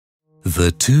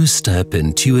The two-step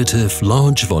intuitive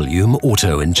large volume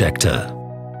auto-injector.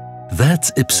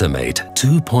 That's YpsoMate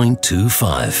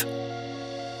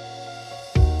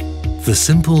 2.25. The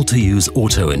simple-to-use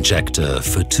auto-injector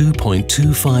for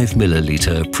 2.25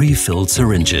 milliliter pre-filled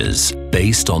syringes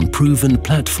based on proven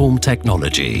platform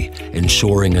technology,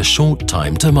 ensuring a short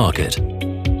time to market.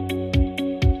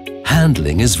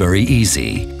 Handling is very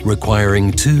easy,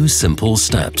 requiring two simple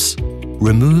steps.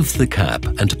 Remove the cap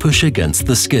and push against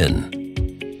the skin.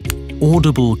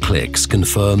 Audible clicks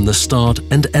confirm the start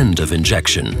and end of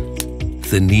injection.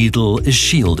 The needle is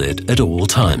shielded at all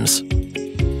times.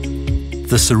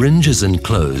 The syringe is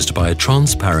enclosed by a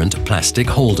transparent plastic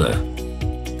holder.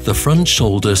 The front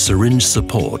shoulder syringe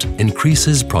support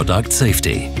increases product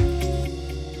safety.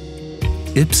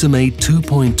 YpsoMate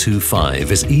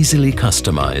 2.25 is easily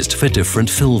customized for different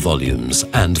fill volumes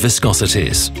and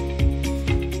viscosities.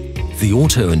 The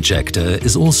auto-injector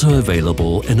is also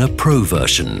available in a Pro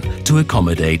version to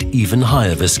accommodate even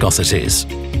higher viscosities.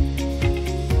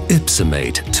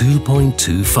 YpsoMate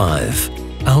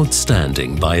 2.25.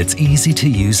 Outstanding by its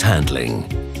easy-to-use handling,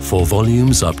 for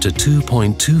volumes up to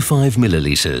 2.25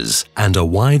 milliliters and a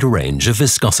wide range of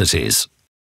viscosities.